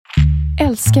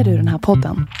Älskar du den här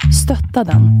podden?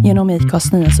 Stötta den genom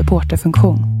IKAs nya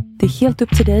supporterfunktion. Det är helt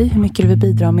upp till dig hur mycket du vill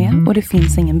bidra med och det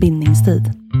finns ingen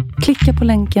bindningstid. Klicka på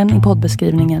länken i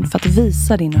poddbeskrivningen för att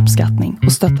visa din uppskattning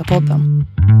och stötta podden.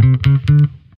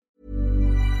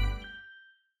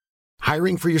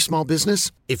 Hiring for your small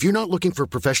business? If you're not looking for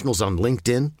professionals on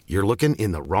LinkedIn, you're looking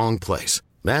in the wrong place.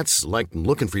 That's like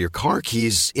looking for your car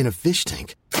keys in a fish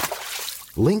tank.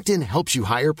 LinkedIn helps you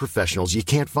hire professionals you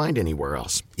can't find anywhere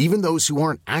else, even those who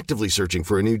aren't actively searching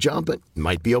for a new job but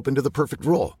might be open to the perfect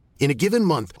role. In a given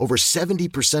month, over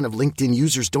 70% of LinkedIn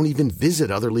users don't even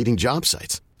visit other leading job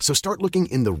sites. So start looking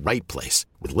in the right place.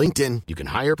 With LinkedIn, you can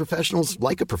hire professionals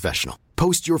like a professional.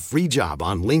 Post your free job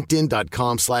on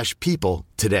linkedin.com/people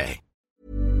today.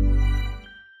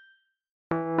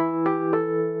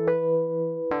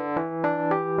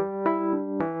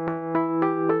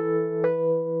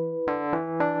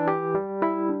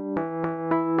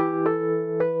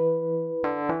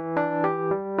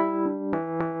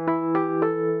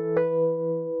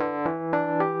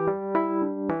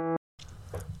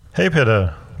 Hej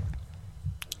Peder.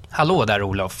 Hallå där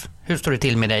Olof. Hur står det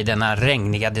till med dig denna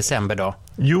regniga decemberdag?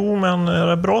 Jo, men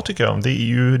det är bra tycker jag. Det är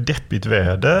ju deppigt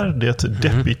väder, det är ett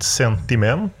deppigt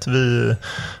sentiment. Vi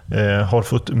har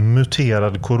fått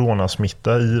muterad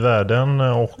coronasmitta i världen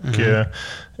och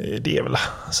det är väl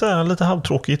så här lite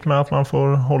halvtråkigt med att man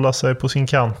får hålla sig på sin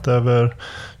kant över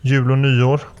jul och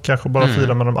nyår. Kanske bara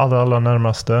fira med de allra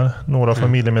närmaste, några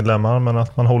familjemedlemmar, men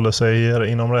att man håller sig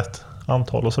inom rätt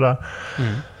antal och sådär.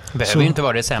 Behöver ju inte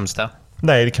vara det sämsta.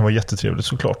 Nej, det kan vara jättetrevligt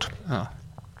såklart. Ja.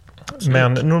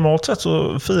 Men normalt sett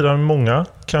så firar många,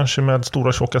 kanske med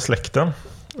stora tjocka släkten.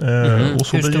 Och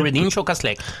så hur stor är din tjocka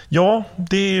släkt? Ja,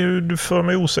 du för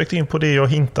mig osökt in på det jag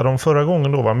hintade om förra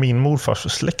gången då, var min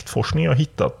morfars släktforskning jag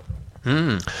hittat.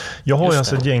 Jag har ju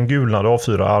alltså ett gäng gulnade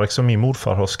A4-ark som min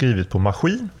morfar har skrivit på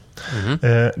maskin.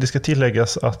 Det ska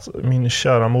tilläggas att min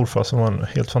kära morfar, som var en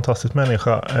helt fantastisk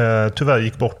människa, tyvärr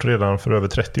gick bort redan för över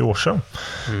 30 år sedan.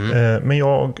 Men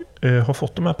jag har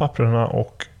fått de här papperna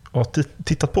och har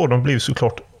tittat på dem, blivit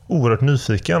såklart oerhört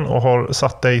nyfiken och har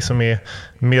satt dig som är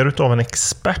mer utav en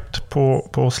expert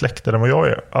på släkter än vad jag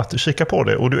är att kika på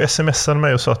det. Och du smsade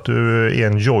mig och sa att du är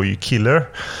en joy killer.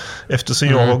 Eftersom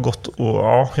jag har gått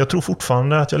och jag tror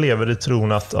fortfarande att jag lever i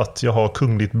tron att jag har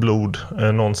kungligt blod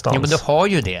någonstans. Ja, men du har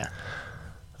ju det.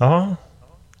 Ja.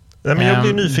 Nej, men jag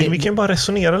blir nyfiken. Vi kan bara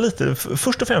resonera lite.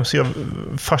 Först och främst är jag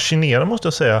fascinerad, måste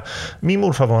jag säga. Min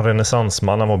morfar var en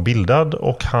renässansman. Han var bildad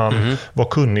och han var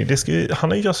kunnig. Han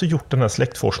har ju alltså gjort den här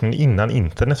släktforskningen innan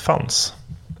internet fanns.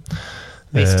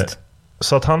 Visst.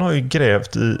 Så att han har ju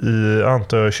grävt i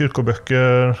antar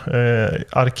kyrkoböcker,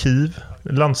 arkiv,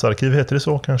 landsarkiv heter det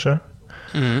så kanske.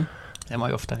 Det var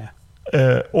ju ofta det.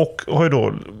 Och har ju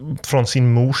då från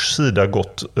sin mors sida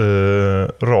gått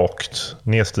rakt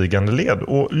nedstigande led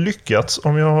och lyckats,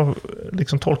 om jag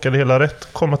liksom tolkar det hela rätt,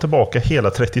 komma tillbaka hela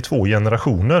 32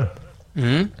 generationer.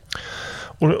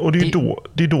 Och det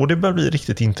är då det börjar bli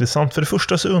riktigt intressant. För det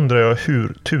första så undrar jag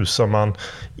hur tusan man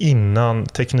innan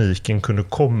tekniken kunde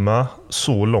komma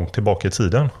så långt tillbaka i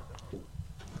tiden.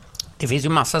 Det finns ju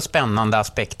massa spännande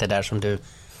aspekter där som du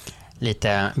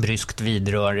lite bryskt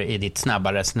vidrör i ditt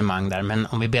snabba resonemang där. Men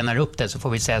om vi benar upp det så får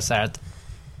vi säga så här att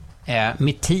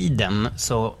med tiden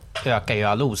så ökar ju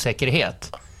all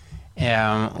osäkerhet.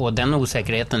 Och den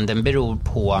osäkerheten, den beror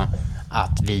på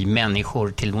att vi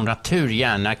människor till vår natur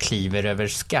gärna kliver över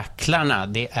skacklarna.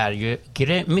 Det är ju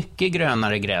mycket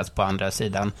grönare gräs på andra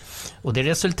sidan. Och det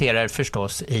resulterar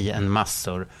förstås i en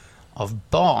massor av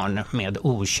barn med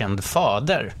okänd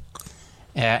fader.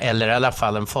 Eller i alla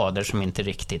fall en fader som inte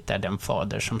riktigt är den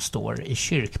fader som står i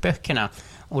kyrkböckerna.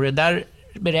 Och det där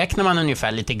beräknar man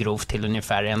ungefär lite grovt till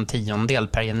ungefär 1/10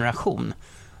 per generation.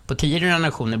 På 10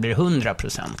 generationer blir det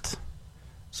 100%.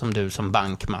 Som du som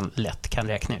bankman lätt kan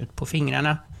räkna ut på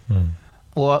fingrarna.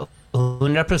 Och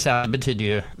 100% betyder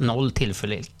ju 0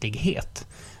 tillförlitlighet.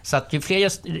 Så att ju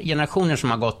fler generationer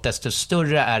som har gått, desto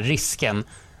större är risken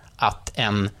att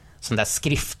en sån där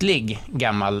skriftlig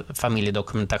gammal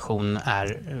familjedokumentation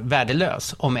är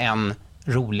värdelös, om en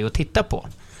rolig att titta på.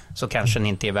 Så kanske den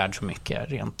inte är värd så mycket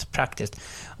rent praktiskt.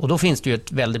 Och då finns det ju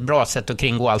ett väldigt bra sätt att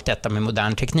kringgå allt detta med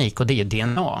modern teknik, och det är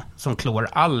DNA som klår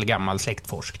all gammal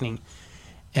släktforskning.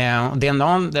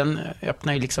 DNA, den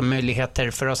öppnar ju liksom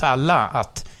möjligheter för oss alla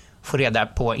att få reda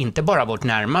på inte bara vårt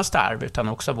närmaste arv utan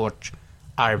också vårt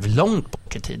arv långt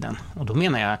bort i tiden. Och då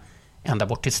menar jag ända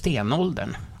bort till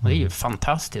stenåldern. Och det är ju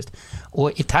fantastiskt.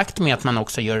 Och i takt med att man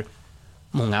också gör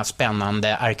många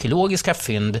spännande arkeologiska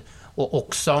fynd och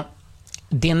också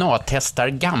DNA-testar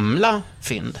gamla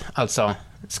fynd, alltså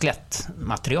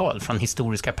skelettmaterial från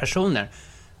historiska personer,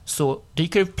 så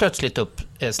dyker det plötsligt upp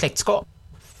släktskap.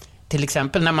 Till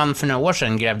exempel när man för några år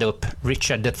sedan grävde upp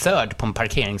Richard III på en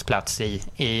parkeringsplats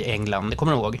i England. Det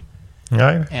kommer du ihåg?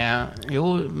 Nej.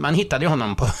 Jo, man hittade ju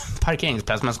honom på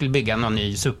parkeringsplats. Man skulle bygga någon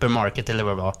ny supermarket eller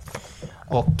vad det var.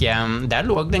 Och där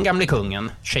låg den gamla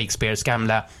kungen, Shakespeares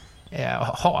gamla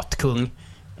hatkung,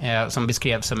 som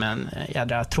beskrevs som en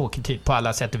jädra tråkig typ på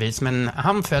alla sätt och vis. Men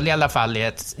han föll i alla fall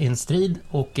i en strid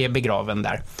och är begraven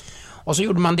där. Och så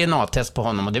gjorde man DNA-test på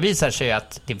honom och det visar sig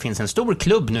att det finns en stor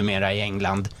klubb numera i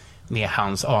England med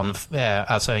hans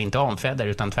alltså inte anfäder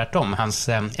utan tvärtom, hans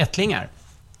ättlingar.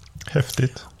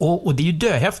 Häftigt. Och det är ju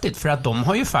döhäftigt för att de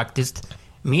har ju faktiskt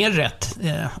mer rätt,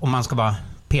 om man ska vara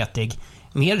petig,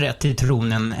 mer rätt till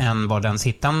tronen än vad den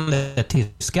sittande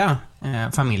tyska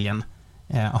familjen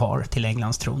har till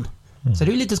Englands tron. Så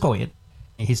det är ju lite skojigt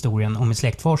i historien om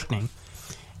släktforskning.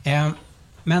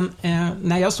 Men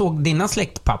när jag såg dina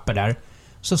släktpapper där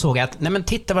så såg jag att, nej men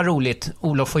titta vad roligt,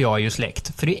 Olof och jag är ju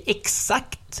släkt. För det är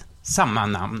exakt samma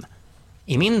namn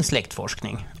i min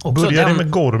släktforskning. Också började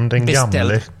med Gorm den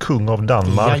gamle, kung av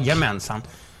Danmark. Jajamensan.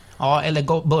 Ja,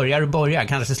 eller börjar,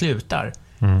 kanske slutar.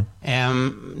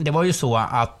 Det var ju så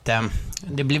att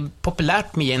det blev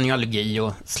populärt med genealogi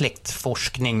och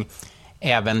släktforskning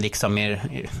även liksom i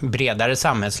bredare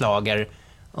samhällslager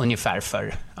ungefär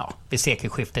för vid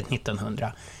sekelskiftet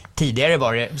 1900. Tidigare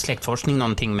var det släktforskning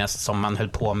någonting mest som man höll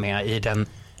på med i den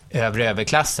övre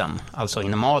överklassen, alltså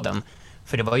inom adeln.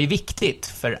 För det var ju viktigt,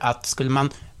 för att skulle man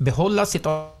behålla sitt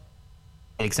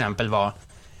till exempel var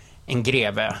en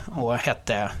greve och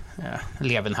hette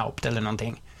Levenhaupt eller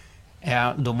någonting,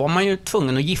 då var man ju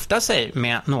tvungen att gifta sig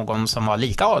med någon som var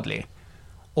lika adlig.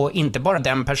 Och inte bara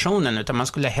den personen, utan man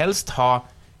skulle helst ha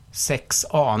 6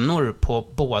 anor på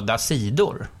båda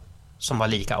sidor som var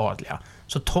lika adliga.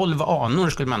 Så 12 anor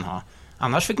skulle man ha.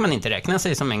 Annars fick man inte räkna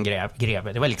sig som en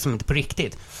greve. Det var liksom inte på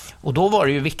riktigt. Och då var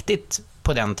det ju viktigt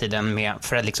på den tiden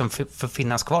för att liksom för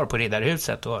finnas kvar på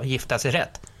riddarhuset och gifta sig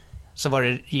rätt. Så var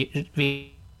det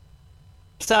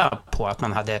vissa på att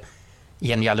man hade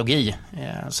genealogi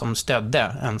som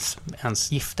stödde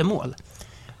ens giftermål.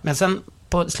 Men sen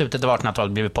på slutet av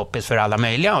 1800-talet blev det poppis för alla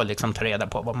möjliga och liksom ta reda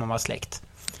på vad man var släkt.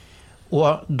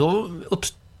 Och då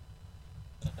uppstod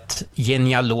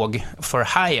genealog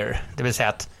for hire, det vill säga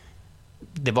att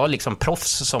det var liksom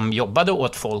proffs som jobbade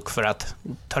åt folk för att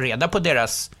ta reda på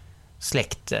deras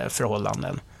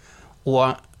släktförhållanden. Och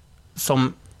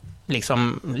som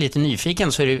liksom lite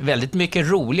nyfiken så är det väldigt mycket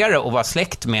roligare att vara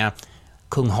släkt med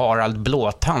kung Harald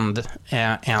Blåtand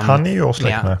än han är ju jag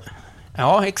släkt med.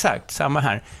 Ja, exakt, samma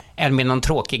här. Än med någon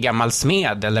tråkig gammal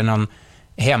smed eller någon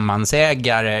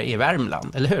hemmansägare i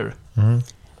Värmland, eller hur?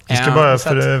 Vi ska bara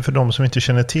för de som inte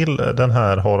känner till den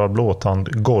här Harald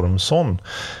Blåtand Gormsson.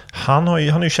 Han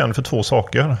är ju känd för 2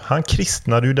 saker. Han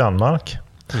kristnade ju Danmark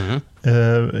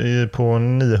på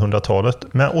 900-talet.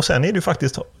 Och sen är det ju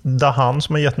faktiskt han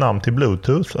som har gett namn till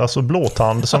Bluetooth. Alltså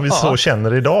Blåtand som vi så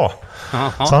känner idag.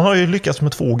 Så han har ju lyckats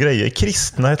med 2 grejer.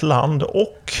 Kristna ett land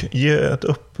och ge ett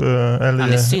han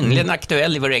är synnerligen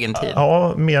aktuell i vår egen tid.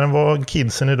 Ja, mer än vad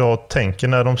kidsen idag tänker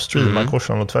när de streamar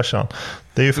korsan och tvärsan.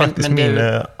 Det är ju faktiskt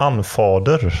min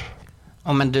anfader.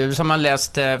 Ja, men du som har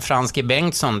läst Frans G.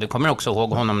 Bengtsson, du kommer också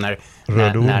ihåg honom när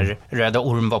Röda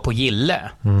Orm var på Gille.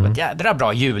 Det var ett jädra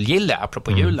bra julgille,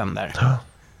 apropå julen där.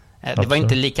 Det var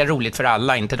inte lika roligt för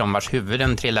alla, inte de vars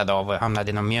huvuden trillade av och hamnade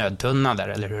i någon mjödtunna där,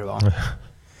 eller hur det var.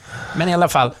 Men i alla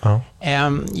fall,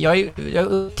 jag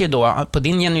uppger då på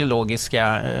din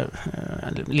genealogiska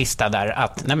lista där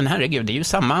att, nej men herregud, det är ju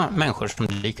samma människor som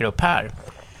dyker upp här.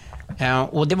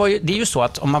 Och det är ju så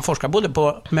att om man forskar både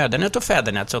på mödernet och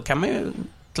fädernet så kan man ju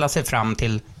ta sig fram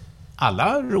till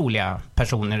alla roliga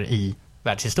personer i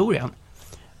världshistorien.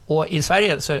 Och i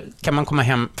Sverige så kan man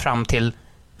komma fram till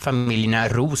familjerna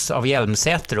Ros av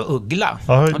Hjälmsäter och Uggla.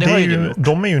 Ja, och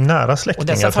de är ju nära släktingar.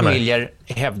 Och dessa familjer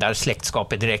hävdar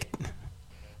släktskapet direkt.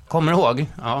 Kommer du ihåg?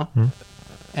 Ja.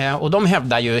 Och de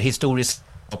hävdar ju historiskt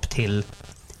till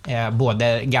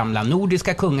både gamla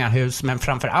nordiska kungahus, men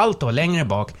framför allt då längre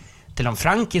bak till de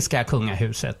frankiska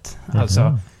kungahuset.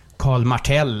 Alltså Karl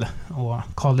Martell och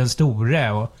Karl den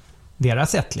store och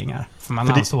deras ättlingar. För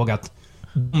man ansåg att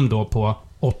de då på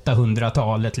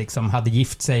 800-talet liksom hade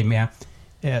gift sig med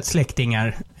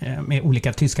släktingar med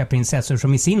olika tyska prinsessor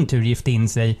som i sin tur gifte in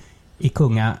sig i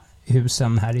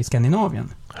kungahusen här i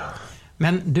Skandinavien.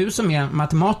 Men du som är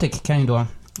matematik kan ju då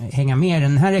hänga med i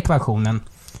den här ekvationen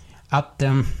att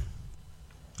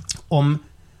om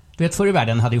du vet, förr i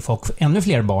världen hade ju folk ännu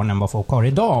fler barn än vad folk har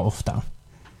idag ofta.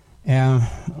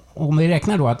 Om vi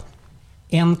räknar då att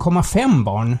 1,5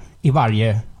 barn i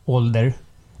varje ålder,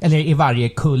 eller i varje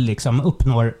kull liksom,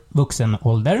 uppnår vuxen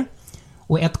ålder.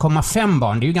 Och 1,5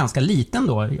 barn, det är ju ganska liten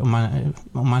då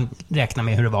om man räknar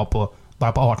med hur det var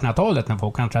bara på 1800-talet när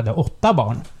folk kanske hade 8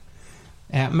 barn.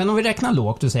 Men om vi räknar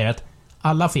lågt och säger att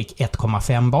alla fick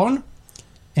 1,5 barn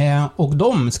och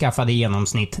de skaffade i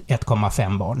genomsnitt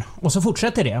 1,5 barn. Och så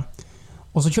fortsätter det.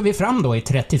 Och så kör vi fram då i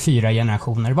 34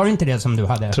 generationer. Var det inte det som du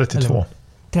hade? 32. Eller?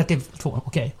 32,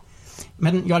 okej.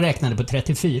 Men jag räknade på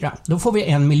 34. Då får vi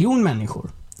 1 miljon människor.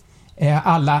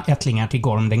 Alla ättlingar till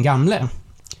Gorm den gamle.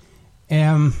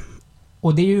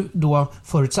 Och det är ju då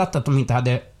förutsatt att de inte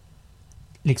hade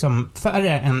liksom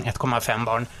färre än 1,5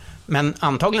 barn. Men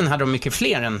antagligen hade de mycket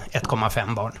fler än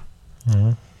 1,5 barn.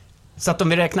 Mm. Så att om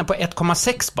vi räknar på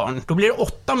 1,6 barn, då blir det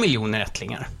 8 miljoner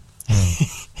ättlingar. Mm.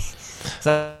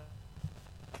 Så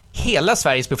hela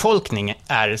Sveriges befolkning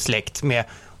är släkt med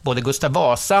både Gustav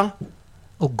Vasa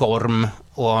och Gorm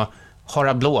och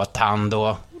Harald Blåtand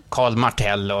och Karl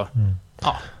Martell och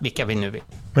vilka vi nu vill.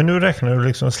 Men nu räknar du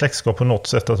liksom släktskap på något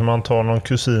sätt, att man tar någon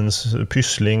kusins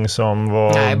pyssling som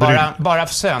var... Nej, bara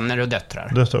söner och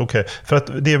döttrar. Okej. För att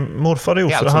det morfar har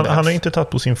gjort, han har inte tagit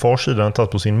på sin fars sida, han har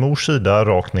tagit på sin mors sida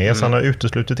rakt ner, så han har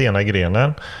uteslutit ena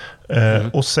grenen.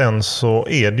 Och sen så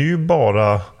är det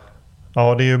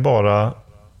ju bara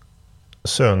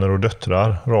söner och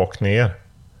döttrar rakt ner.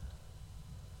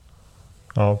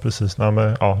 Ja, precis.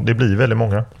 Det blir väldigt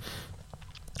många.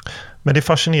 Men det är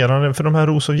fascinerande, för de här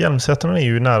Ros- och Hjelmsätterna är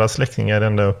ju nära släktingar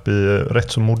ända upp i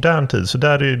rätt så modern tid. Så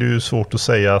där är det ju svårt att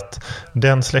säga att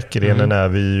den släktgrenen är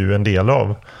vi ju en del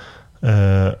av.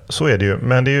 Så är det ju.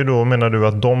 Men det är ju då, menar du,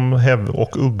 att de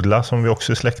och Uggla, som vi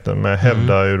också är släkten med,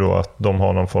 hävdar ju då att de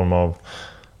har någon form av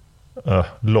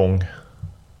lång...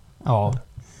 Ja,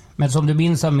 men som du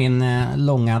minns av min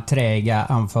långa, träga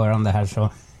anförande här, så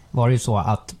var det ju så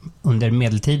att under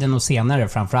medeltiden och senare,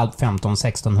 framförallt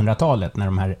 1500-1600-talet, när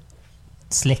de här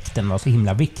släkten var så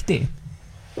himla viktig,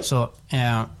 så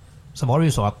var det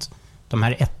ju så att de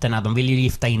här ätterna, de ville ju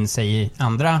gifta in sig i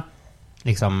andra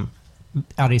liksom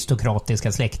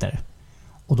aristokratiska släkter.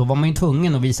 Och då var man ju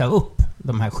tvungen att visa upp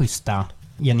de här schyssta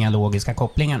genealogiska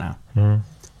kopplingarna.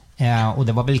 Och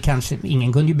det var väl kanske,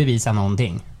 ingen kunde ju bevisa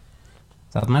någonting.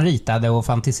 Så att man ritade och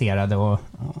fantiserade och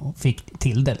fick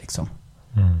till det liksom.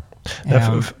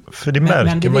 För det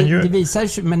märker man ju... Det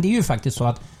visar, men det är ju faktiskt så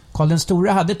att Karl den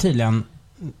store hade tydligen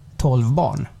 12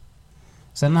 barn.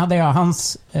 Sen hade jag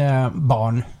hans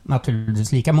barn,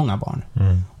 naturligtvis lika många barn.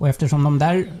 Och eftersom de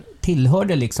där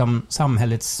tillhörde liksom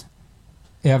samhällets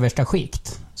översta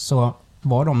skikt, så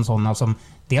var de sådana som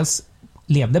dels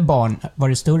levde barn, var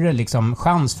det större liksom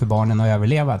chans för barnen att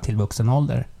överleva till vuxen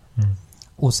ålder.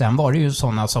 Och sen var det ju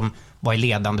sådana som var i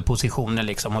ledande positioner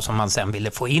liksom, och som man sen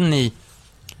ville få in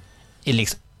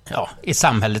i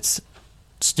samhällets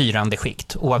styrande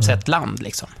skikt, oavsett land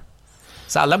liksom.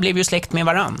 Så alla blev ju släkt med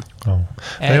varann.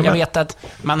 Jag vet att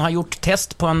man har gjort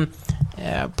test på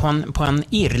en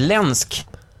irländsk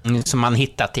som man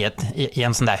hittat i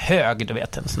en sån där hög, du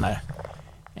vet, en sån där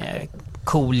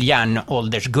cool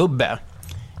järnåldersgubbe.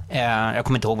 Jag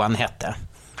kommer inte ihåg vad han hette.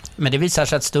 Men det visar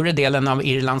sig att större delen av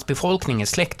Irlands befolkning är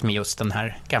släkt med just den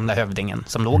här gamla hövdingen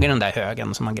som låg i den där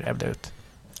högen som man grävde ut.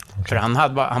 Okay. För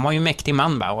han var ju mäktig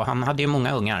man, och han hade ju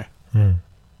många ungar.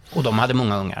 Och de hade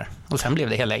många ungar. Och sen blev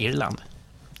det hela Irland.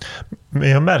 Men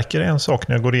jag märker en sak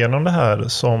när jag går igenom det här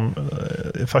som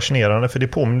är fascinerande, för det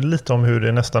påminner lite om hur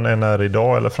det nästan är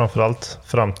idag, eller framförallt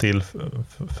fram till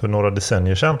för några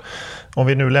decennier sedan. Om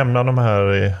vi nu lämnar de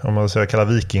här, om man säger, kallar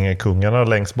vikingakungarna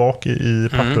längst bak i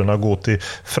papperna, går till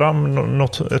fram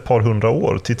ett par hundra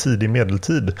år till tidig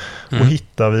medeltid, och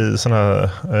hittar vi sån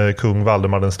här kung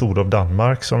Valdemar den store av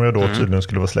Danmark, som jag då tydligen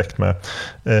skulle vara släkt med.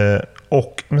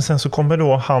 Men sen så kommer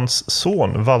då hans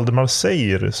son Valdemar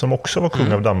Seyr, som också var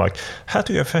kung av Danmark. Här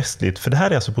tycker jag är festligt, för det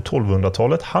här är alltså på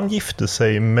 1200-talet. Han gifte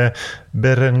sig med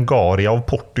Berengaria av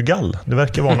Portugal. Det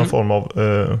verkar vara någon form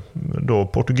av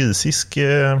portugisisk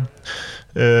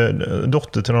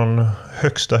dotter till någon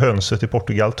högsta hönset i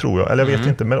Portugal, tror jag. Eller jag vet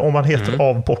inte, men om man heter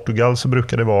av Portugal så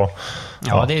brukar det vara...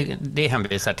 Ja, det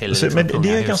hänvisar till... Men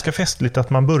det är ganska festligt att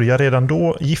man börjar redan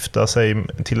då gifta sig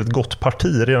till ett gott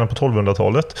parti redan på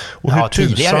 1200-talet. Och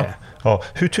tidigare.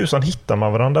 Hur tusan hittar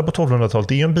man varandra på 1200-talet?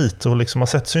 Det är ju en bit, och liksom man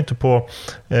sätter sig inte på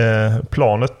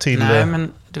planet till... Nej,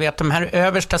 men du vet, de här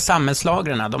översta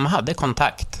samhällslagren, de hade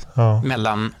kontakt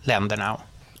mellan länderna,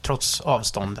 trots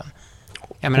avstånden.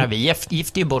 Jag menar, vi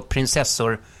gifte ju bort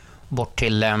prinsessor bort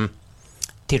till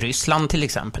Ryssland till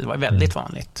exempel. Det var väldigt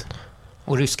vanligt.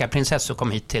 Och ryska prinsessor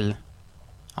kom hit till...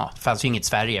 Ja, det fanns ju inget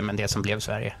Sverige, men det som blev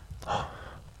Sverige.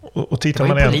 Och det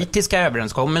var ju politiska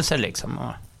överenskommelser liksom.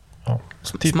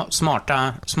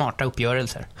 Smarta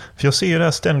uppgörelser. För jag ser ju det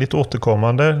här ständigt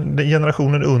återkommande.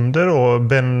 Generationen under då,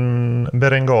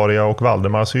 Berengaria och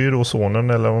Valdemar, så är ju då sonen,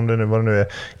 eller om det nu vad det nu är,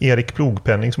 Erik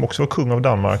Plogpenning, som också var kung av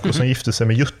Danmark och som gifte sig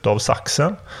med Jutta av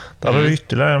Sachsen. Där var det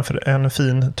ytterligare en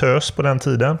fin tös på den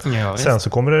tiden. Ja, sen så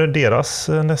kommer det deras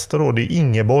nästa då, det är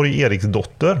Ingeborg, Eriks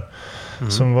dotter.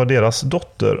 Som var deras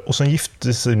dotter. Och sen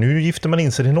gifte man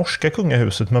in sig i det norska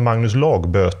kungahuset med Magnus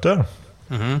Lagböter.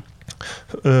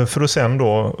 För att sen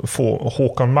då få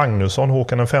Håkan Magnusson,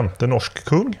 Håkan den femte, norsk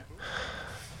kung.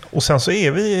 Och sen så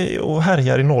är vi och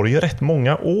härjar i Norge rätt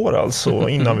många år alltså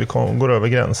innan vi går över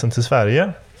gränsen till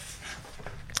Sverige.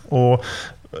 Och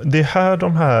det är här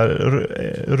de här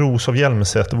Ros av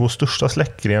Hjelmsäter, vår största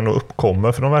släktgren, då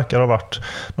uppkommer, för de verkar ha varit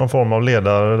någon form av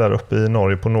ledare där uppe i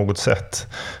Norge på något sätt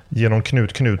genom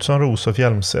Knut Knutsson, Ros av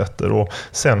Hjelmsäter, och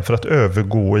sen för att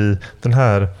övergå i den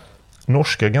här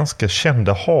norska ganska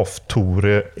kända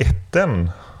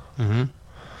Haftore-ätten.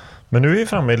 Men nu är vi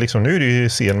framme liksom, nu är det ju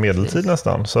sen medeltid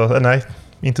nästan. Så nej,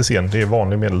 inte sen, det är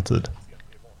vanlig medeltid.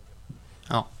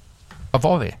 Ja. Vad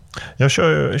var vi? Jag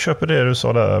köper det du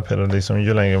sa där, Peder, liksom,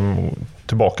 ju längre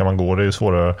tillbaka man går, det är ju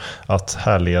svårare att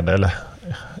härleda eller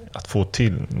att få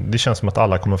till. Det känns som att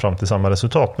alla kommer fram till samma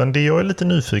resultat. Men det jag är lite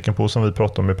nyfiken på, som vi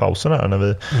pratade om i pausen här när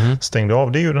vi stängde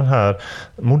av, det är ju den här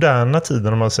moderna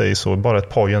tiden, om man säger så, bara ett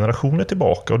par generationer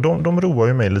tillbaka. Och de roar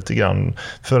ju mig lite grann.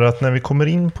 För att när vi kommer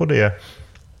in på det,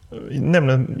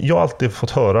 nämligen, jag har alltid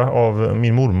fått höra av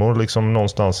min mormor liksom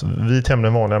någonstans, vi är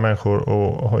tämligen vanliga människor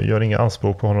och gör inga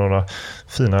anspråk på några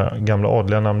fina gamla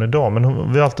adliga namn idag,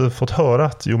 men vi har alltid fått höra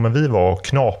att men vi var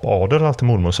knapadel, har alltid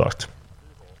mormor sagt.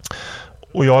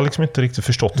 Och jag har liksom inte riktigt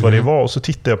förstått vad det var. Och så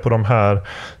tittar jag på de här,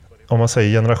 om man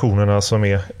säger, generationerna som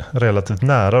är relativt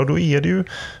nära. Och då är det ju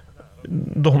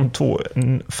de två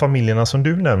familjerna som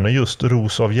du nämner, just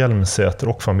Ros av Hjelmsäter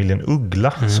och familjen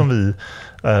Uggla, som vi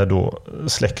är då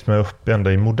släkt med upp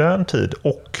ända i modern tid.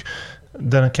 Och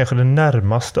kanske den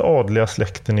närmaste adliga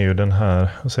släkten är ju den här,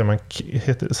 vad säger man,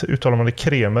 uttalar man det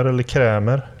Kremer eller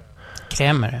Krämer?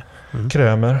 Krämer.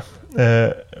 Krämer.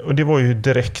 Och det var ju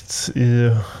direkt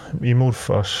i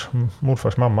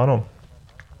morfars mamma då.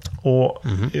 Och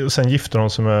sen gifte de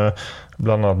sig med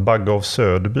bland annat Bagge av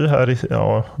Söderby här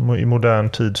i modern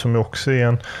tid, som också är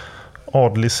en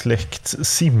adlig släkt.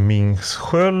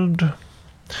 Simmingssköld.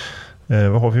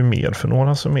 Vad har vi mer för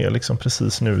några som är liksom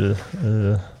precis nu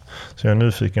så jag är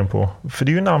nyfiken på. För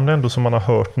det är ju namn ändå som man har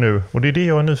hört nu. Och det är det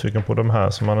jag är nyfiken på, de här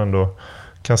som man ändå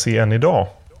kan se än idag.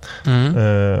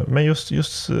 Men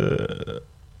just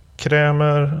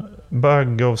Krämer,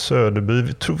 Bagge av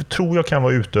Söderby tror jag kan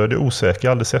vara utdöd, det är osäker, jag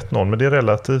har aldrig sett någon, men det är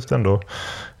relativt ändå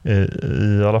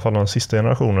i alla fall de sista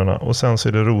generationerna. Och sen så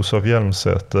är det Ros av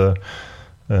Hjelmsäter,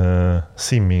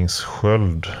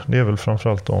 Simmingssköld, det är väl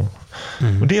framförallt dem.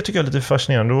 Och det tycker jag är lite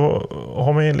fascinerande. Då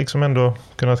har man liksom ändå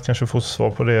kunnat kanske få svar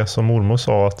på det som mormor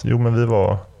sa, att men vi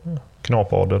var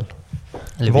knapadel.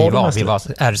 Eller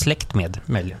vi är släkt med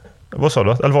möjligen. Vad sa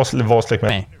du? Eller var släkt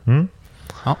med? Nej.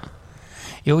 Ja.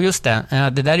 Jo, just det.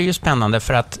 Det där är ju spännande,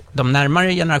 för att de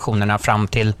närmare generationerna fram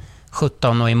till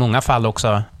 17 och i många fall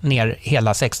också ner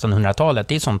hela 1600-talet,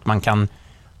 det är sånt man kan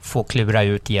få klura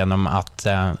ut genom att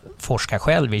forska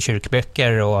själv i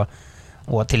kyrkböcker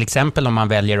och till exempel om man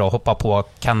väljer att hoppa på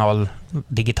kanal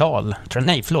digital,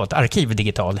 Arkiv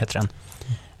digital heter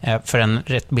den. För en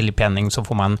rätt billig penning så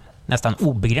får man nästan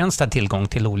obegränsad tillgång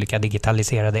till olika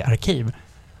digitaliserade arkiv.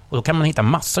 Och då kan man hitta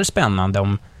massor spännande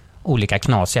om olika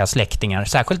knasiga släktingar,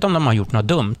 särskilt om de har gjort något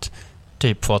dumt,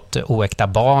 typ fått oäkta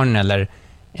barn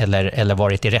eller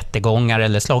varit i rättegångar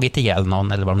eller slagit ihjäl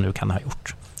någon eller vad de nu kan ha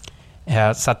gjort.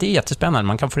 Så att det är jättespännande,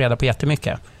 man kan få reda på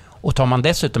jättemycket. Och tar man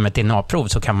dessutom ett DNA-prov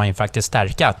så kan man ju faktiskt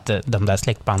stärka att de där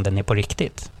släktbanden är på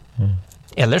riktigt.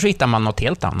 Eller så hittar man något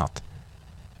helt annat.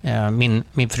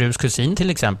 Min frus kusin till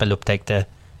exempel upptäckte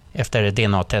efter ett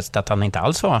DNA-test att han inte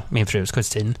alls var min frus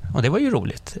kusin. Och det var ju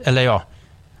roligt. Eller ja,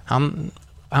 han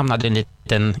hamnade i en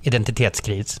liten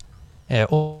identitetskris.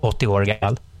 80 år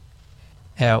gammal.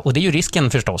 Och det är ju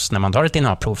risken förstås när man tar ett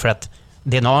DNA-prov, för att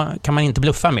DNA kan man inte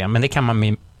bluffa med, men det kan man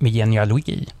med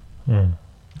genealogi. Det är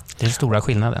den stora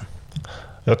skillnaden.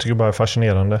 Jag tycker bara det är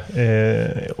fascinerande.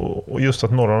 Och just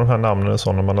att några av de här namnen är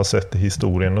sådana man har sett i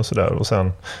historien och sådär. Och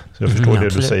sen, så jag förstår det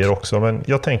du säger också. Men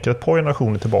jag tänker att ett par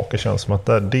generationer tillbaka känns som att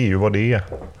det är ju vad det är.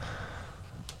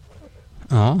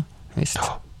 Ja, visst.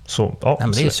 Så, ja,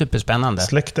 men det är superspännande.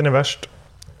 Släkten är värst.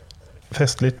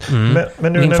 Festligt.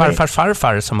 Men nu min farfars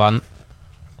farfar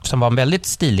som var en väldigt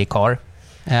stilig karl,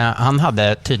 han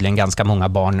hade tydligen ganska många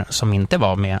barn som inte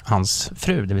var med hans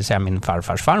fru, det vill säga min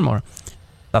farfars farmor.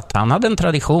 Att han hade en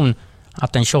tradition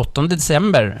att den 28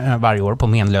 december varje år på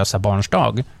menlösa barns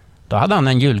dag, Då hade han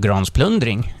en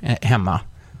julgransplundring hemma.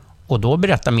 Och då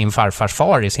berättade min farfars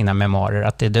far i sina memoarer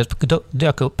att det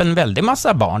dök upp en väldig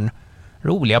massa barn.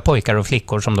 Roliga pojkar och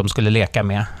flickor som de skulle leka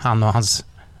med. Han och hans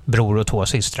bror och 2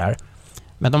 systrar.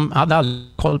 Men de hade aldrig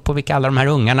koll på vilka alla de här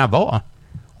ungarna var.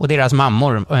 Och deras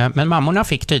mammor. Men mammorna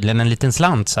fick tydligen en liten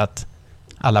slant så att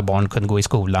alla barn kunde gå i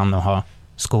skolan och ha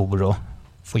skor och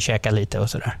få käka lite och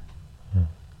sådär.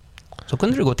 Så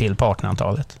kunde det gå till på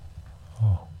 1800-talet.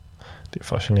 Ja, det är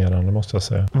fascinerande måste jag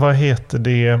säga. Vad heter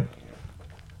det?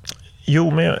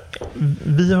 Jo, men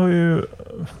vi har ju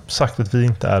sagt att vi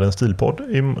inte är en stilpodd.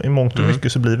 I mångt och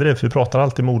mycket så blir vi det, för vi pratar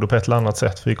alltid mode på ett eller annat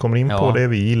sätt. Vi kommer in på det,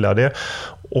 vi gillar det.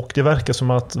 Och det verkar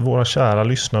som att våra kära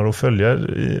lyssnare och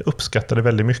följare uppskattar det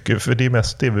väldigt mycket, för det är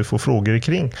mest det vi får frågor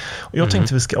kring. Och jag tänkte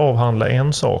att vi ska avhandla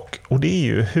en sak, och det är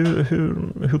ju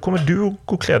hur kommer du att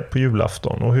gå klädd på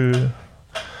julafton? Och hur...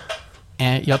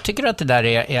 Jag tycker att det där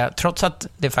är, trots att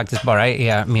det faktiskt bara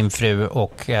är min fru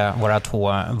och våra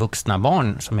 2 vuxna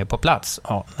barn som är på plats,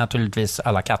 och naturligtvis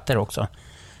alla katter också,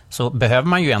 så behöver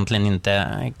man ju egentligen inte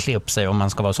klä upp sig om man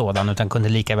ska vara sådan, utan kunde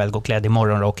lika väl gå klädd i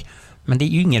morgonrock. Men det är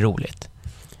ju inget roligt.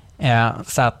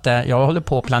 Så att jag håller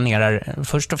på och planerar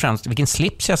först och främst vilken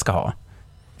slips jag ska ha.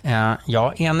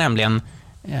 Jag är nämligen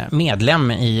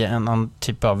medlem i någon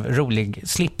typ av rolig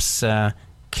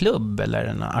slipsklubb eller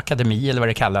en akademi eller vad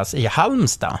det kallas i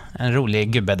Halmstad. En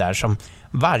rolig gubbe där som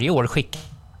varje år skickar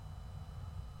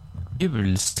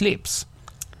julslips.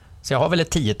 Så jag har väl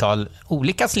ett 10-tal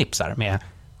olika slipsar med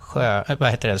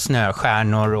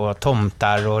snöstjärnor och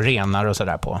tomtar och renar och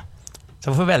sådär på. Så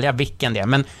jag får välja vilken det är.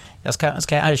 Men jag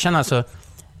ska erkänna, så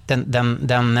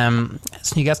den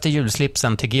snyggaste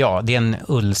julslipsen tycker jag, det är en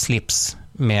ullslips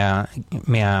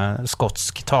med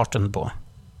skotsk tartan på.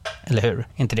 Eller hur?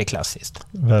 Inte det klassiskt?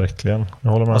 Verkligen,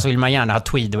 jag håller med. Och så vill man gärna ha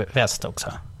tweedväst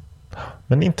också.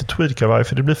 Men inte tweedkavaj,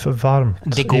 för det blir för varmt.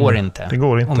 Det går inte. Det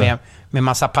går inte. Och med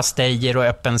massa pastejer och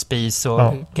öppen spis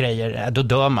och grejer, då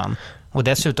dör man. Och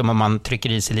dessutom om man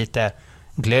trycker i sig lite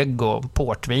glögg och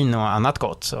portvin och annat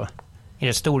gott, så är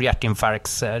det stor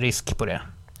hjärtinfarktsrisk på det.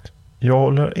 Jag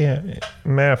håller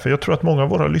med, för jag tror att många av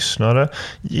våra lyssnare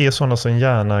är sådana som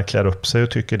gärna klär upp sig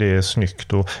och tycker det är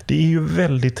snyggt. Och det är ju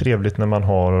väldigt trevligt när man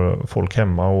har folk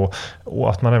hemma och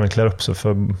att man även klär upp sig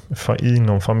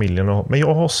inom familjen. Men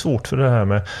jag har svårt för det här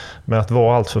med att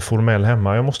vara allt för formell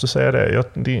hemma. Jag måste säga det.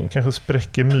 Det kanske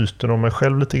spräcker myten om mig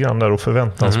själv lite grann där, och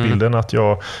förväntansbilden att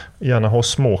jag gärna har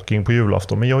smoking på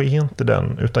julafton. Men jag är inte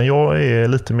den, utan jag är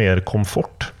lite mer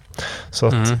komfort. Så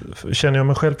att känner jag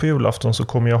mig själv på julafton så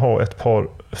kommer jag ha ett par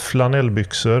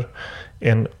flanellbyxor,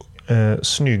 en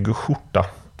snygg skjorta,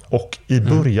 och i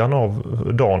början av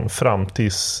dagen fram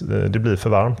tills det blir för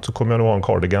varmt så kommer jag nog ha en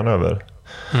cardigan över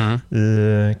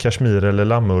i kashmir eller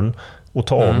lammull och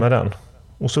ta av med den.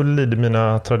 Och så lider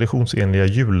mina traditionsenliga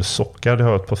julsockar. Det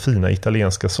har ett par fina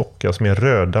italienska sockar som är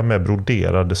röda med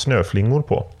broderade snöflingor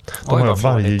på. De har jag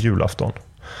varje julafton.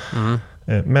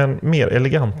 Men mer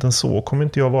elegant än så kommer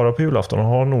inte jag vara på julafton, och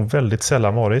har nog väldigt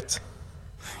sällan varit.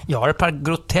 Jag har ett par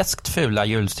groteskt fula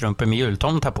julstrumpor med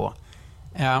jultomtar på.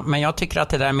 Men jag tycker att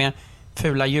det där med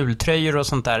fula jultröjor och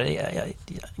sånt där,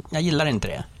 jag gillar inte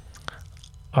det.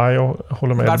 Ja, jag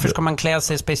håller med. Varför ska man klä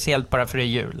sig speciellt bara för det är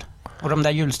jul? Och de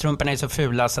där julstrumporna är så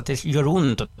fula så att det gör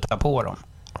ont att ta på dem.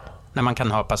 När man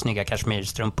kan ha ett par snygga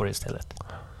kashmirstrumpor istället.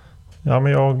 Ja,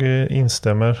 men jag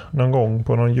instämmer någon gång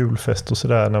på någon julfest och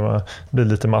sådär, när man blir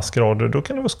lite maskerader. Då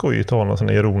kan det vara skojigt att ha någon sån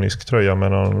ironisk tröja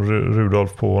med någon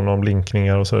Rudolf på, någon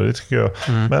blinkningar och sådär. Det tycker jag.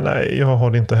 Men nej, jag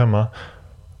har det inte hemma.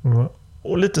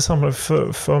 Och lite samma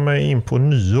för mig in på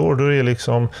nyår. Då är det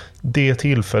liksom det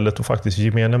tillfället och faktiskt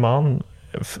gemene man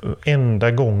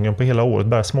enda gången på hela året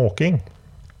bär smoking.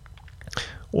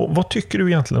 Och vad tycker du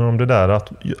egentligen om det där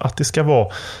att det ska vara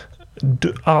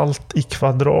allt i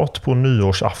kvadrat på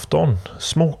nyårsafton?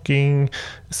 Smoking,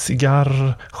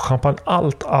 cigarr, champagne,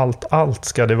 allt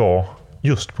ska det vara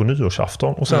just på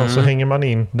nyårsafton. Och sen så hänger man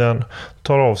in den,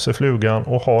 tar av sig flugan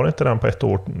och har inte den på ett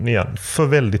år igen. För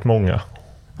väldigt många.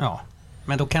 Ja,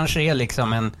 men då kanske det är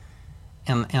liksom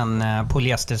en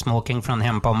polyestersmoking från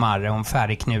Hempa och Marre och en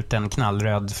färgknuten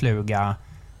knallröd fluga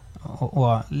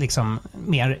och liksom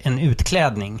mer en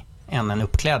utklädning än en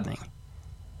uppklädning.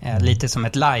 Lite som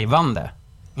ett lajvande,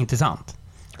 inte sant?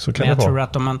 Så kan men jag det tror vara.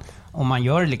 att om man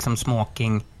gör liksom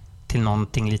smoking till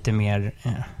någonting lite mer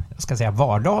jag ska säga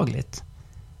vardagligt,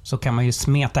 så kan man ju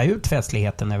smeta ut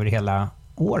festligheten över hela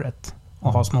året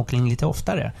och ha smoking lite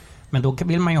oftare. Men då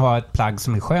vill man ju ha ett plagg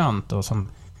som är skönt och som,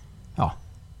 ja,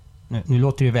 nu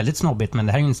låter det ju väldigt snobbigt, men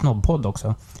det här är ju en snobbpodd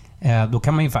också. Då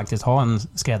kan man ju faktiskt ha en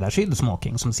skräddarsydd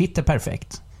smoking som sitter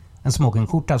perfekt. En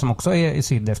smokingskjorta som också är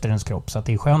sydd efter ens kropp, så att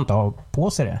det är skönt att ha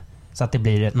på sig det så att det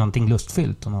blir någonting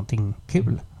lustfyllt och någonting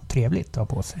kul och trevligt att ha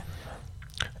på sig.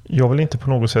 Jag vill inte på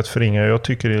något sätt förringa. Jag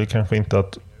tycker det kanske inte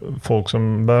att folk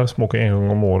som bär smoking en gång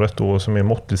om året då, som är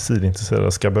måttligt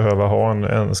stilintresserade, ska behöva ha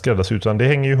en skräddarsy, utan det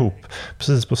hänger ihop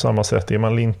precis på samma sätt. Är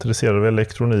man intresserad av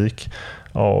elektronik,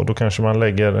 ja, då kanske man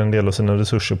lägger en del av sina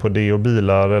resurser på det och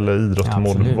bilar eller idrott,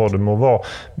 vad det må vara.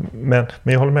 Men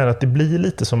jag håller med att det blir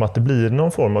lite som att det blir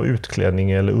någon form av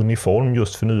utklädning eller uniform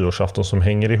just för nyårsafton som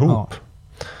hänger ihop.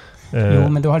 Ja. Jo,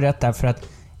 men du har rätt där, för att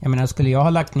jag menar, skulle jag ha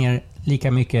lagt ner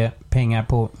lika mycket pengar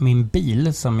på min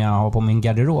bil som jag har på min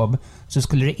garderob, så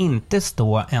skulle det inte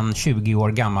stå en 20 år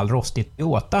gammal rostig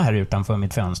Toyota här utanför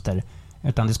mitt fönster,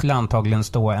 utan det skulle antagligen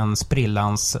stå en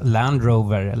sprillans Land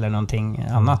Rover eller någonting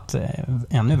annat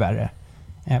ännu värre.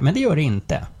 Men det gör det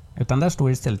inte, utan där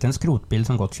står istället en skrotbil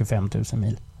som gått 25 000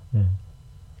 mil.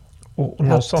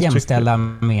 Att jämställa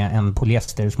med en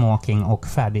polyestersmoking och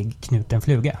färdig knuten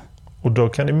fluga. Och då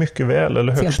kan det mycket väl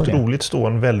eller högst troligt stå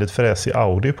en väldigt fräsig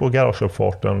Audi på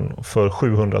garageuppfarten för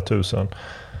 700 000.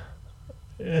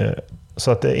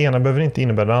 Så att det ena behöver inte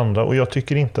innebära det andra. Och jag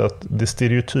tycker inte att det är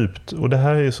stereotypt. Och det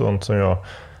här är ju sånt som jag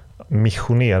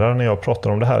missionerar när jag pratar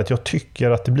om det här. Att jag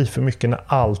tycker att det blir för mycket när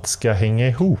allt ska hänga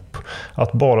ihop.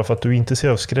 Att bara för att du är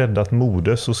intresserad av skräddat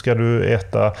mode så ska du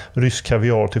äta rysk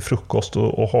kaviar till frukost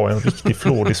och ha en riktig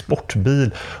flådig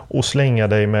sportbil och slänga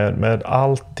dig med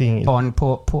allting.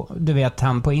 Du vet,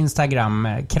 han på Instagram,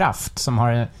 Kraft, som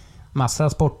har massa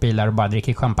sportbilar och bara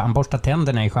dricker champagne, borstar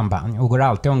tänderna i champagne och går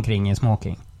alltid omkring i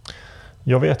smoking.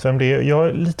 Jag vet vem det är. Jag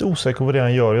är lite osäker på vad det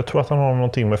han gör. Jag tror att han har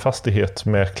någonting med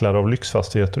fastighetsmäklare av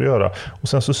lyxfastigheter att göra. Och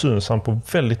sen så syns han på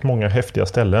väldigt många häftiga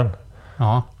ställen.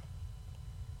 Ja.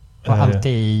 Och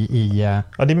alltid i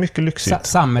ja, det är mycket lyxigt.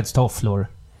 Sammetstofflor.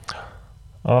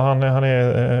 Ja, han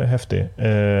är häftig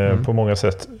på många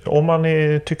sätt. Om man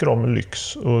tycker om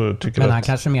lyx. Och tycker men han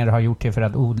kanske mer har gjort det för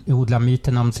att odla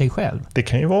myten om sig själv. Det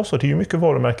kan ju vara så. Det är ju mycket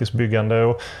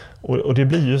varumärkesbyggande och det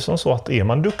blir ju som så att är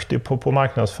man duktig på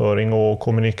marknadsföring och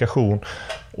kommunikation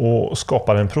och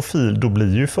skapar en profil, då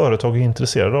blir ju företag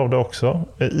intresserade av det också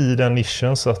i den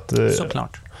nischen. Så att,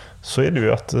 såklart. Så är det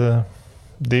ju att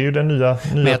det är ju den nya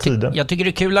tiden. Jag tycker det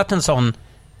är kul att en sån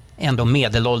ändå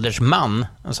medelålders man,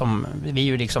 som vi är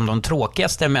ju liksom de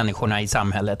tråkigaste människorna i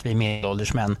samhället, vi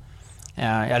medelålders män.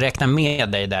 Jag räknar med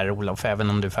dig där, Olof, även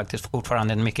om du faktiskt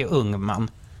fortfarande är en mycket ung man.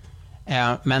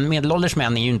 Men medelålders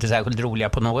män är ju inte särskilt roliga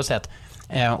på något sätt.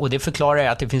 Och det förklarar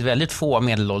att det finns väldigt få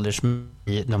medelålders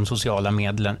i de sociala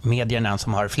medierna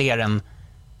som har fler än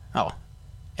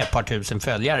ett par tusen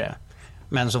följare.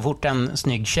 Men så fort en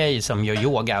snygg tjej som gör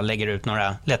yoga lägger ut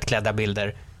några lättklädda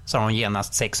bilder, så har hon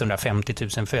genast 650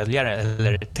 000 följare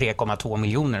eller 3,2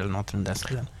 miljoner eller något den där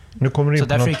stilen. Så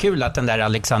därför är det kul att den där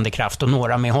Alexander Kraft och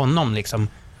några med honom liksom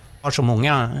har så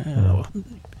många.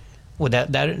 Och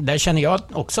där känner jag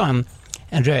också en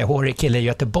rödhårig kille i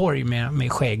Göteborg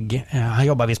med skägg. Han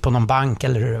jobbar visst på någon bank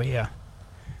eller hur det är.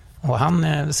 Och han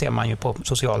ser man ju på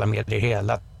sociala medier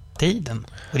hela tiden.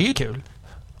 Och det är ju kul.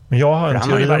 Men jag har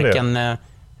han har ju varken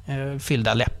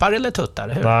fyllda läppar eller tuttar,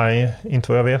 hur? Nej,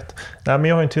 inte vad jag vet. Nej, men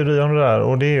jag har en teori om det där.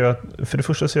 Och det är ju att, för det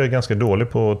första så är jag ganska dålig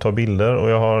på att ta bilder. Och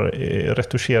jag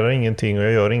retuscherar ingenting och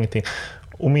jag gör ingenting.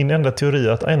 Och min enda teori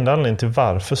är att enda anledningen till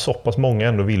varför så pass många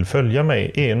ändå vill följa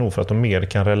mig är nog för att de mer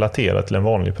kan relatera till en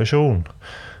vanlig person.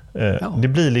 Det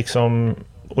blir liksom,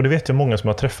 och det vet jag många som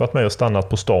har träffat mig och stannat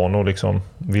på stan och liksom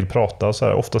vill prata så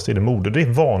här. Oftast är det mode. Det är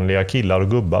vanliga killar och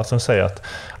gubbar som säger att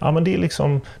men det är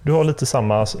liksom, du har lite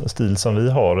samma stil som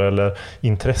vi har eller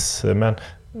intresse, men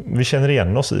vi känner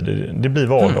igen oss i det. Det blir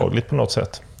vardagligt på något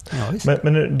sätt. Ja,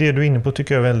 men det du är inne på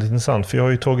tycker jag är väldigt intressant, för jag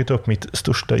har ju tagit upp mitt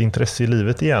största intresse i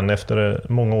livet igen efter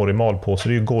många år i malpåse,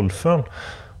 det är ju golfen.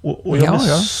 Och jag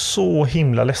blir så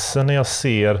himla ledsen när jag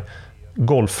ser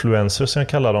golffluencers, som jag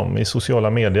kallar dem, i sociala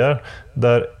medier,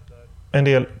 där en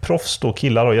del proffs då,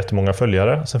 killar, har jättemånga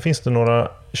följare. Sen finns det några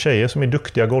tjejer som är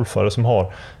duktiga golfare som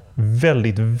har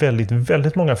väldigt, väldigt,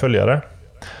 väldigt många följare.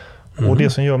 Och det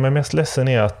som gör mig mest ledsen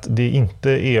är att det inte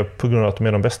är på grund av att de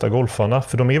är de bästa golfarna,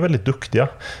 för de är väldigt duktiga,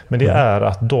 men det är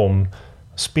att de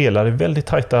spelar i väldigt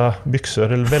tajta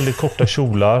byxor eller väldigt korta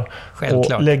kjolar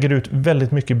och lägger ut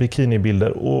väldigt mycket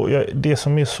bikinibilder. Och det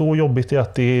som är så jobbigt är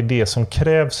att det är det som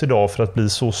krävs idag för att bli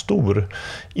så stor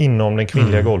inom den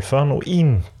kvinnliga golfen och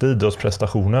inte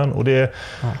idrottsprestationen. Och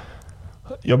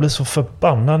jag blir så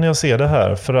förbannad när jag ser det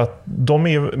här, för att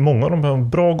många av dem är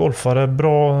bra golfare,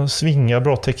 bra svingar,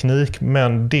 bra teknik,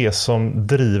 men det som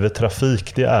driver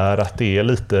trafik, det är att det är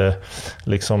lite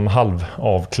liksom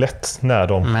halvavklätt när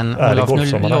de är i golfsammanhang. Men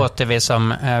Olof, nu låter vi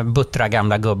som buttra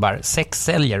gamla gubbar. Sex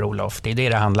säljer, Olof, det är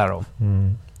det handlar om.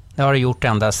 Det har det gjort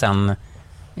ända sedan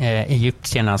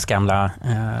egyptiernas gamla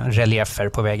reliefer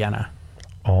på väggarna.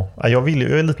 Ja, jag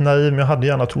är lite naiv, men jag hade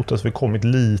gärna trott att vi kommit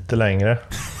lite längre.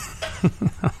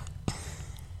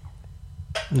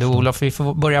 Du, Olof, vi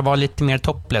får börja vara lite mer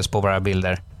topless på våra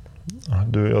bilder.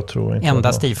 Jag tror inte.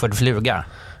 Endast iförd fluga.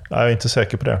 Jag är inte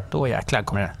säker på det. Då jäklar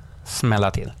kommer det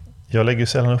smälla till. Jag lägger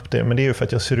sällan upp det, men det är ju för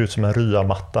att jag ser ut som en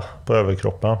ryamatta på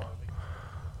överkroppen.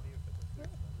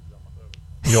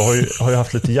 Jag har ju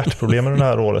haft lite hjärtproblem med det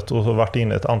här året och varit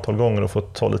inne ett antal gånger och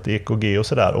fått ta lite EKG och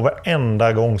sådär. Och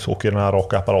varenda gång så åker den här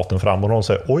rakapparaten fram och de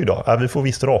säger, oj då, vi får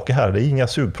visst raka här. Det är inga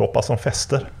sugproppar som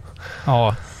fäster.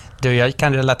 Ja, jag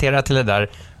kan relatera till det där.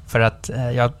 För att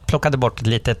jag plockade bort ett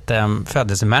litet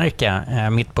födelsemärke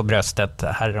mitt på bröstet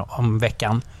här om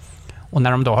veckan. Och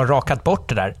när de då har rakat bort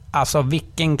det där, alltså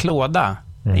vilken klåda.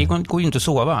 Det går ju inte att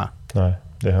sova. Nej,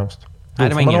 det är hemskt. Nej,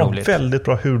 det var inget roligt. Väldigt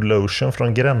bra hudlotion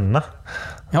från Gränna.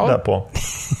 Ja. Där på.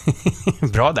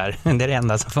 Bra där, det är det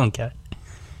enda som funkar.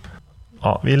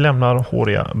 Ja, vi lämnar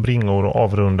håriga bringor och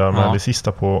avrundar med det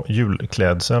sista på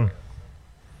julklädseln.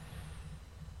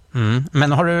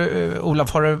 Men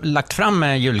Olof, har du lagt fram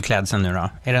julklädseln nu då?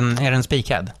 Är den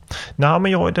spikad? Nej,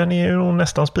 men den är ju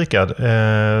nästan spikad.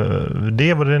 Det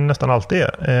är vad det nästan alltid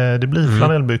är. Det blir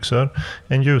flanellbyxor,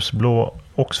 en ljusblå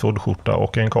Oxfordskjorta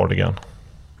och en cardigan.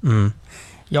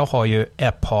 Jag har ju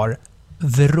ett par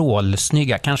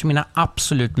vrålsnygga, kanske mina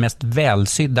absolut mest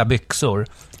välsydda byxor.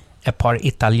 Ett par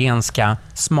italienska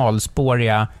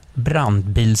smalspåriga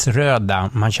brandbilsröda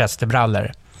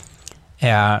manchesterbrallor.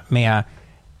 Med,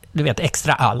 du vet,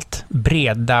 extra allt.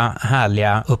 Breda,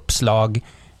 härliga uppslag.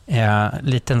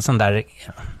 Liten sån där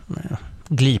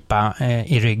glipa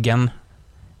i ryggen.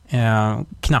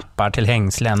 Knappar till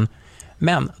hängslen.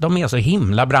 Men de är så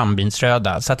himla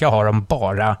brandbilsröda så att jag har dem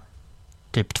bara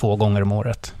typ 2 gånger om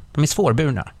året. De är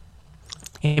svårburna.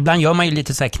 Ibland gör man ju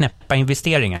lite så här knäppa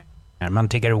investeringar. Man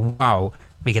tycker, wow,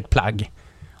 vilket plagg.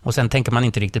 Och sen tänker man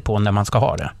inte riktigt på när man ska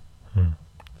ha det.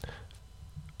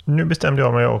 Nu bestämde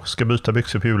jag mig att jag ska byta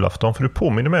byxor på julafton, för du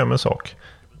påminner mig om en sak.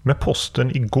 Med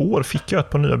posten igår fick jag ett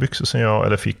par nya byxor som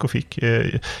jag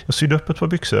jag sydde upp ett par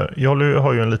byxor. Jag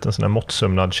har ju en liten sån här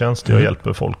måttsömnadstjänst där jag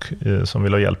hjälper folk som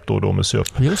vill ha hjälp då och då med sy upp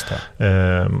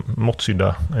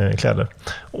måttsydda kläder.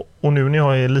 Och nu när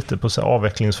jag är lite på så här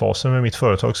avvecklingsfasen med mitt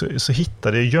företag så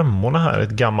hittade jag gömmorna här, ett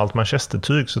gammalt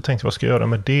manchestertyg, så tänkte jag, vad ska jag göra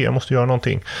med det? Jag måste göra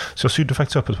någonting. Så jag sydde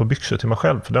faktiskt upp ett par byxor till mig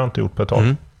själv, för det har jag inte gjort på ett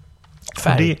tag.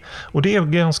 Och det är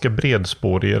ganska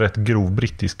bredspårig, rätt grov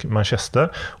brittisk manchester.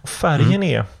 Och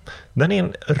färgen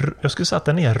jag skulle säga att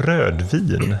den är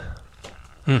rödvin.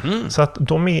 Så att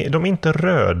de är inte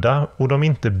röda och de är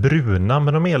inte bruna,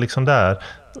 men de är liksom där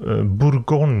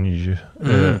bourgogne.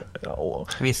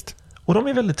 Visst. Och de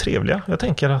är väldigt trevliga. Jag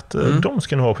tänker att de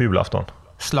ska nog ha på julafton.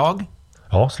 Slag?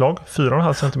 Ja, slag.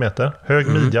 4,5 centimeter. Hög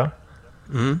midja.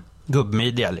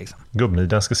 Gubbmidja liksom.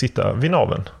 Gubbmidjan ska sitta vid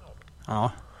naveln.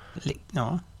 Ja.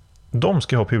 De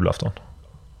ska ha på julafton.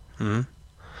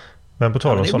 Men på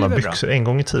tal om sådana byxor, en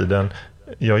gång i tiden,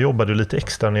 jag jobbade lite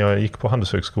extra när jag gick på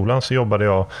Handelshögskolan, så jobbade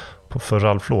jag för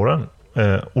Ralph Lauren.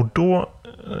 Och då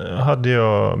blev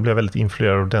jag väldigt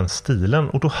influerad av den stilen,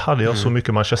 och då hade jag så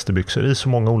mycket manchesterbyxor i så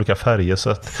många olika färger så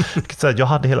att jag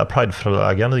hade hela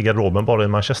Pride-flaggan i garderoben bara i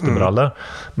manchesterbrallor.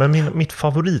 Men mitt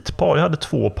favoritpar, jag hade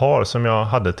 2 par som jag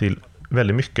hade till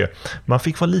väldigt mycket. Man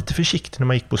fick vara lite försiktig när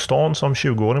man gick på stan som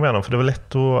 20-åring med dem, för det var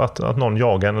lätt att någon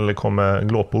jagade eller kom med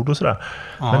glåpord och sådär.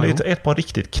 Men det är ett par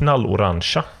riktigt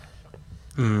knallorangea.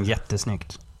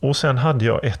 Jättesnyggt. Och sen hade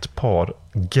jag ett par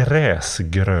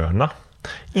gräsgröna.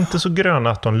 Inte så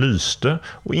gröna att de lyste,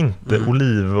 och inte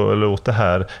oliv eller åt det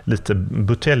här lite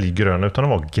buteljgröna, utan de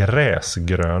var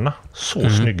gräsgröna. Så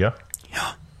snygga. Ja,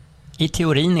 i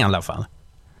teorin i alla fall.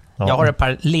 Jag har ett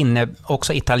par linne,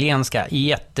 också italienska,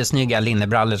 jättesnygga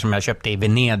linnebrallor som jag köpte i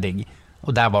Venedig.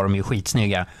 Och där var de ju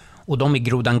skitsnygga. Och de är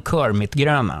Grodan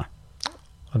Kermit-gröna.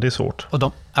 Ja, det är svårt. Och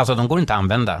de går inte att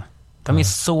använda. De är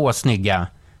så snygga.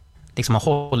 Liksom att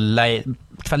hålla i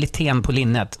kvaliteten på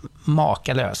linnet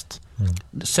makalöst.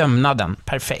 Sömnaden,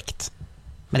 perfekt.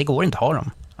 Men det går inte att ha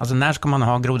dem. Alltså när ska man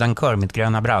ha Grodan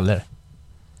Kermit-gröna brallor?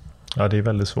 Ja, det är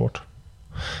väldigt svårt.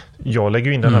 Jag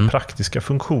lägger in den här praktiska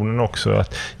funktionen också,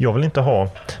 att jag vill inte ha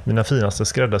mina finaste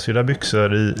skräddarsydda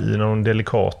byxor i någon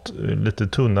delikat, lite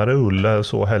tunnare ull eller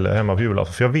så heller hemma på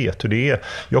julafton, för jag vet hur det är.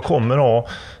 Jag kommer ha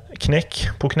knäck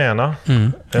på knäna.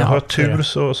 Har jag tur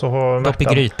så har Märta... Dopp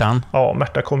i grytan. Ja,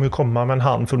 Märta kommer ju komma med en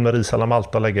hand full med ris alla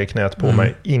Malta och lägga i knät på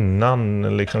mig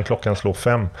innan liksom klockan slår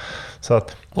 5. Så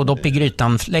att, och dopp i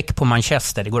grytan, fläck på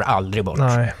manchester, det går aldrig bort.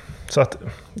 Nej. Så att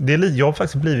jag har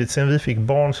faktiskt blivit, sen vi fick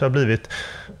barn så har jag blivit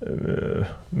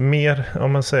mer,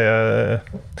 om man säger,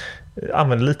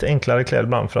 använder lite enklare kläder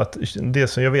ibland för att det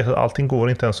som jag vet att allting går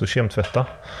inte ens att kemtvätta.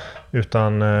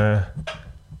 Utan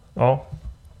ja,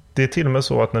 det är till och med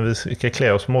så att när vi ska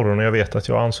klä oss på morgonen och jag vet att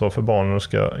jag har ansvar för barnen och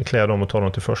ska klä dem och ta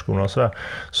dem till förskolan och sådär,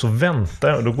 så väntar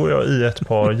jag, då går jag i ett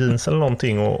par jeans eller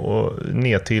någonting och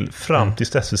ner till fram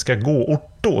tills dess vi ska gå,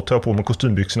 och då tar jag på mig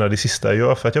kostymbyxorna det sista jag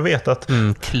gör, för att jag vet att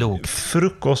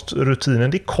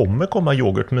frukostrutinen, det kommer komma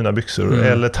yoghurt på mina byxor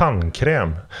eller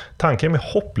tandkräm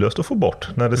är hopplöst att få bort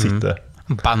när det sitter.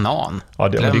 Banan. Ja,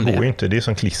 det går ju inte. Det är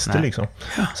som klister. Nej. Liksom.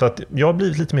 Så att jag har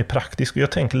blivit lite mer praktisk och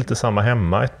jag tänker lite samma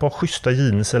hemma. Ett par schyssta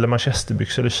jeans eller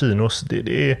manchesterbyxor eller chinos.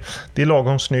 Det är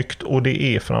lagom snyggt och det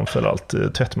är framförallt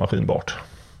tvättmaskinbart.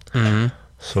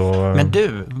 Så, men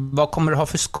du, vad kommer du ha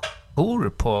för skor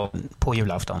på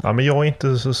julafton? Ja, men jag är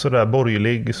inte så där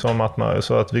borgerlig som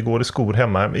så att vi går i skor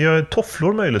hemma. Jag är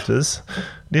tofflor möjligtvis.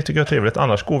 Det tycker jag är trevligt.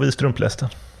 Annars går vi i strumplästen.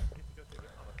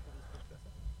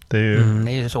 Det är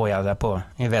ju så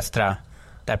i västra,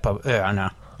 där på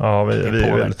öarna. Ja, vi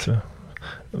är väldigt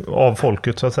av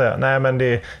folket så att säga. Nej, men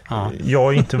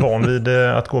jag är inte van vid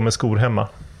att gå med skor hemma.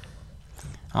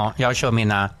 Ja, jag kör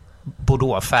mina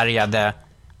bordeauxfärgade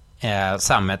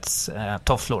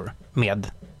sammetstofflor med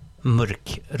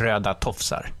mörkröda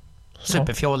tofsar.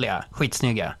 Superfjolliga,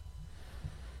 skitsnygga.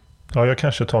 Ja, jag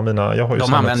kanske tar mina...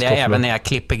 De använder jag även när jag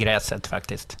klipper gräset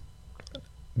faktiskt.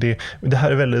 Det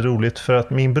här är väldigt roligt för att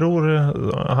min bror,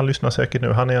 han lyssnar säkert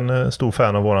nu, han är en stor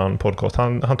fan av våran podcast.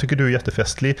 Han tycker du är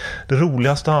jättefestlig. Det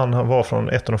roligaste han var från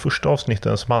ett av de första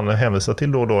avsnitten som han hänvisar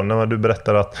till då när du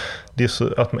berättar att det är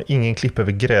så att ingen klipper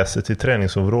över gräset i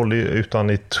träningsoverall utan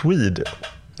i tweed.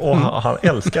 Och han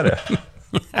älskar det.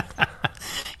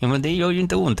 Ja, men det gör ju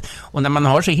inte ont. Och när man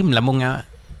har så himla många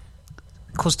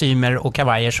kostymer och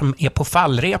kavajer som är på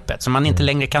fallrepet som man inte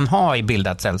längre kan ha i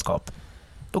bildat sällskap,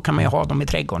 då kan man ju ha dem i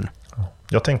trädgården.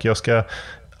 Jag tänker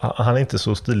han är inte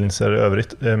så stilintresserad i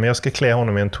övrigt, men jag ska klä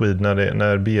honom i en tweed när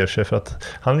det beger sig, för att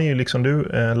han är ju liksom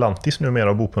lantis numera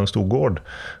och bor på en stor gård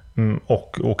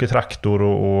och åker traktor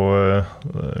och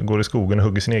går i skogen och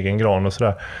hugger sin egen gran och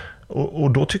sådär.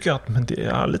 Och då tycker jag att det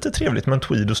är lite trevligt med en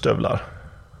tweed och stövlar.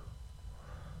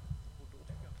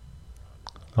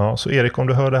 Ja, så Erik, om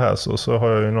du hör det här så har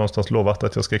jag ju någonstans lovat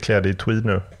att jag ska klä dig i tweed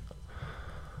nu.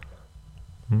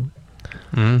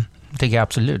 Det tycker jag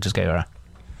absolut du ska göra.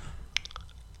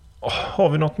 Har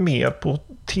vi något mer på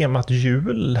temat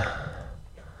jul?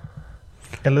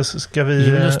 Eller ska vi...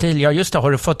 Jul och stil, ja just det.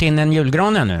 Har du fått in en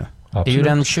julgran ännu? Absolut. Det är ju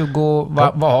den 20...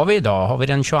 Vad har vi idag? Har vi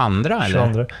den 22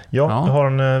 eller? 22. Ja. Vi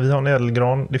har en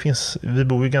ädelgran. Vi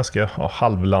bor ju ganska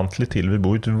halvlantligt till. Vi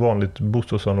bor ju i ett vanligt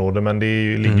bostadsområde, men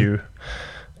det ligger ju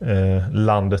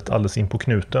landet alldeles in på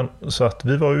knuten. Så att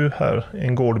vi var ju här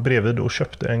en gård bredvid och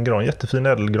köpte en gran, jättefin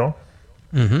ädelgran.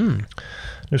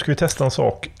 Nu ska vi testa en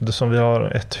sak som vi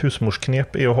har, ett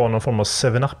husmorsknep är att ha någon form av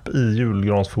 7-up i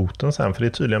julgransfoten sen, för det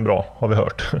är tydligen bra, har vi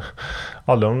hört.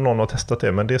 Aldrig om någon har testat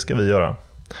det, men det ska vi göra.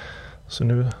 Så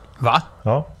nu... Va?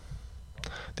 Ja.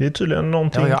 Det är tydligen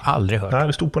någonting... Det har jag aldrig hört. Nej,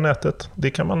 det stod på nätet.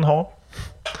 Det kan man ha.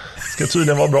 Det ska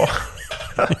tydligen vara bra.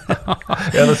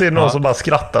 Eller så är det någon som bara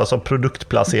skrattar som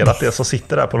produktplacerat det, som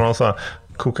sitter där på någon sån här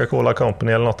Coca-Cola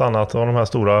Company eller något annat av de här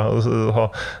stora och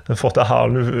har fått det här.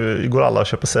 Nu går alla och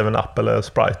köper 7-up eller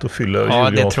Sprite och fyller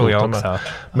julgransfoten. Ja, det tror jag också. Med.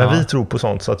 Men vi tror på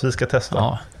sånt så att vi ska testa.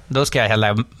 Ja, då ska jag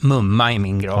hälla mumma i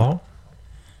min gran. Ja,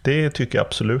 det tycker jag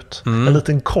absolut. En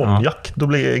liten konjak, då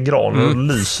blir granen och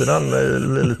lyser den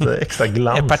med lite extra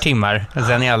glans. Ett par timmar, och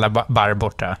sen är alla bar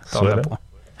borta. Så är det. På.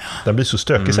 Den blir så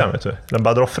stökig sen, vet du. Den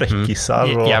bara drar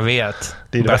fräckisar. Och jag vet.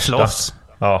 Det är det värsta. Slåss.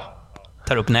 Ja.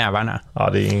 Tar upp nävarna. Ja,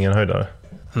 det är ingen höjdare.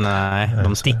 Nej,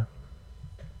 de sticker.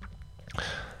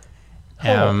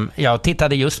 Jag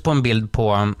tittade just på en bild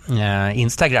på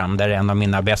Instagram där en av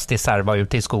mina bästisar var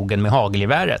ute i skogen med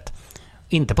hagelgeväret.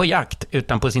 Inte på jakt,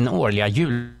 utan på sin årliga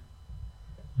jul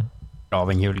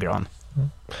av en julgran.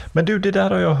 Men du, det där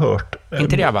har jag hört.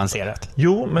 Inte det avancerat?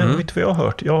 Jo, men vet du vad jag har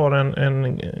hört? Jag har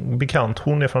en bekant,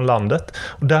 hon är från landet.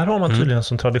 Och där har man tydligen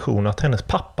som tradition att hennes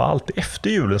pappa alltid efter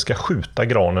julen ska skjuta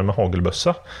granen med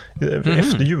hagelbössa.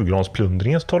 Efter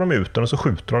julgransplundringen så tar de ut den och så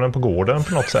skjuter de den på gården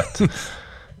på något sätt.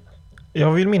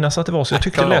 Jag vill minnas att det var så. Jag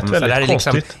tyckte det lät väldigt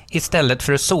konstigt. Liksom, istället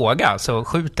för att såga så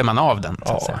skjuter man av den.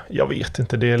 Så att säga. Jag vet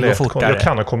inte. Det lät jag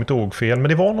kan ha kommit ihåg fel. Men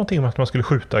det var någonting med att man skulle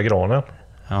skjuta granen.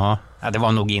 Ja, det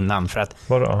var nog innan. För att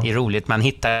det är roligt. Man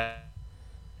hittar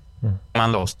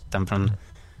man loss den från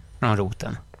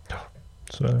roten. Ja,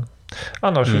 så är det.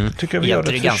 Annars tycker jag vi gör ett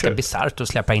försök. Det är ganska bizarrt att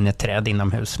släppa in ett träd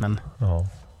inomhus. Men... Ja.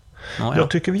 Jag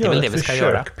tycker vi gör ett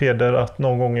försök, Peder, att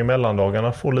någon gång i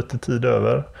mellandagarna få lite tid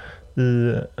över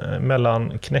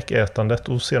mellan knäckätandet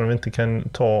och se om vi inte kan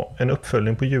ta en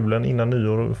uppföljning på julen innan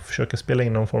nyår och försöka spela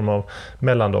in någon form av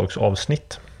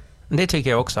mellandagsavsnitt. Det tycker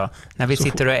jag också. När vi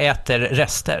sitter och äter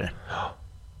rester.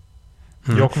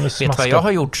 Jag kommer Vet du vad jag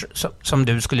har gjort som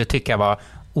du skulle tycka var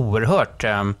oerhört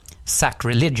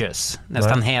sacrilegious,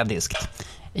 nästan hädiskt?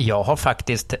 Jag har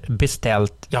faktiskt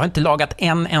beställt, jag har inte lagat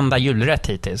en enda julrätt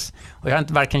hittills. Och jag har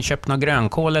inte varken köpt någon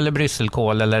grönkål eller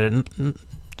brysselkål eller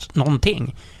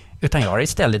någonting. Utan jag har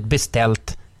istället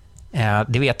beställt,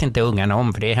 det vet inte ungarna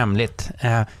om för det är hemligt.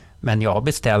 Men jag har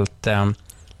beställt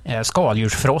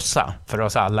skaldjursfrossa för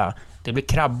oss alla. Det blir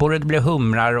krabbor, det blir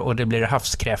humrar och det blir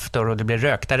havskräftor och det blir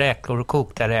rökta räkor och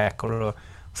kokta räkor och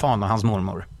fan och hans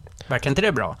mormor. Verkar inte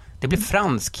det bra? Det blir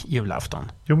fransk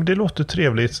julafton. Jo, men det låter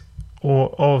trevligt.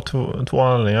 Och av två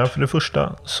anledningar. För det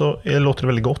första så låter det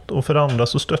väldigt gott. Och för det andra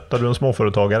så stöttar du en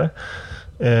småföretagare.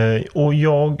 Och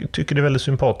jag tycker det är väldigt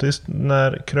sympatiskt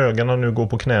när krögarna nu går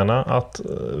på knäna. Att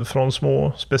från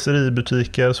små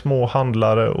speceributiker, små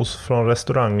handlare och från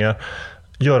restauranger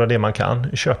göra det man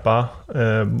kan. Köpa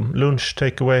lunch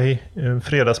takeaway,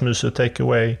 fredagsmyset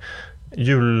takeaway,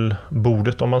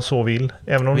 julbordet om man så vill.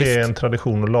 Även om det är en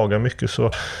tradition att laga mycket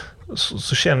så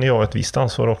känner jag ett visst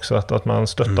ansvar också att man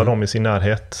stöttar dem i sin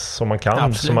närhet som man kan.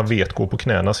 Absolut. Som man vet går på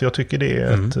knäna. Så jag tycker det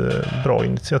är ett bra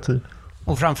initiativ.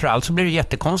 Och framförallt så blir det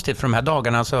jättekonstigt för de här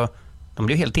dagarna så de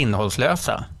blir helt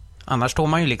innehållslösa. Annars står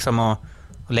man ju liksom och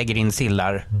lägger in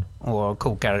sillar och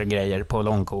kokar grejer på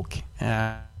långkok.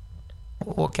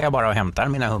 Och åker jag bara och hämtar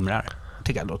mina humrar.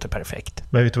 Tycker jag låter perfekt.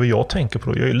 Men vet du vad jag tänker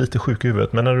på då? Jag är lite sjuk i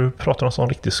huvudet. Men när du pratar om sån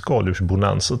riktig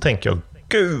skaldjursbonanza så tänker jag,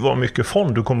 gud vad mycket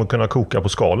fond du kommer kunna koka på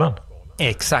skalen.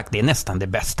 Exakt, det är nästan det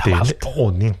bästa av allt.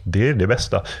 Det är det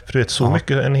bästa. För du vet så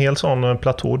mycket, en hel sån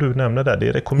platå du nämner där,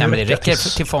 det kommer men det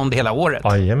räcker till fond hela året.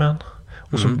 Jajamän.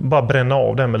 Och så bara bränna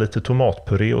av den med lite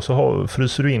tomatpuré och så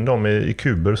fryser du in dem i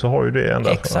kuber så har ju det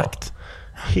ända. Exakt.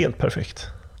 Helt perfekt.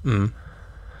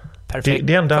 Perfekt.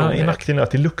 Det enda i nackdelen är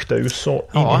att det luktar ju så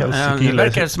nu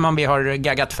verkar det som om vi har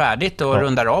gaggat färdigt och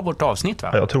rundar av vårt avsnitt, va?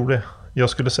 Ja, jag tror det. Jag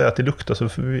skulle säga att det luktar så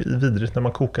vidrigt när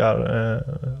man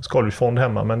kokar skaldjursfond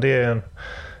hemma, men det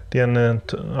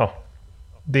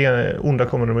är onda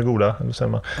kommer de med goda, eller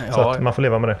säger man. Så att man får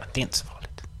leva med det. Det är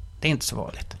inte så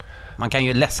vanligt. Man kan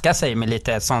ju läska sig med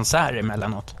lite Sancerre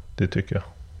emellanåt. Det tycker jag.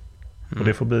 Och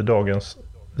det får bli dagens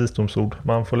visdomsord.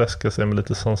 Man får läska sig med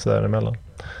lite Sancerre emellan.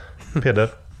 Peder,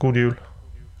 god jul.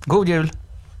 God jul.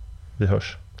 Vi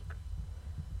hörs.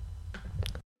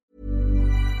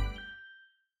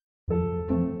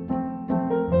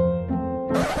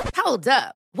 Hold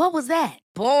up. What was that?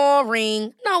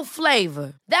 Boring. No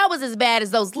flavor. That was as bad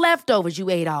as those leftovers you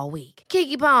ate all week.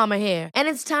 Keke Palmer here, and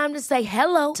it's time to say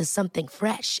hello to something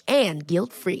fresh and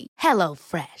guilt-free. Hello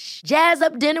Fresh. Jazz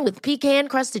up dinner with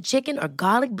pecan-crusted chicken or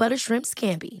garlic butter shrimp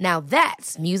scampi. Now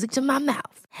that's music to my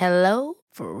mouth. Hello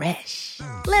Fresh.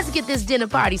 Let's get this dinner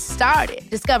party started.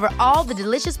 Discover all the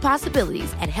delicious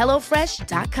possibilities at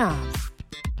HelloFresh.com.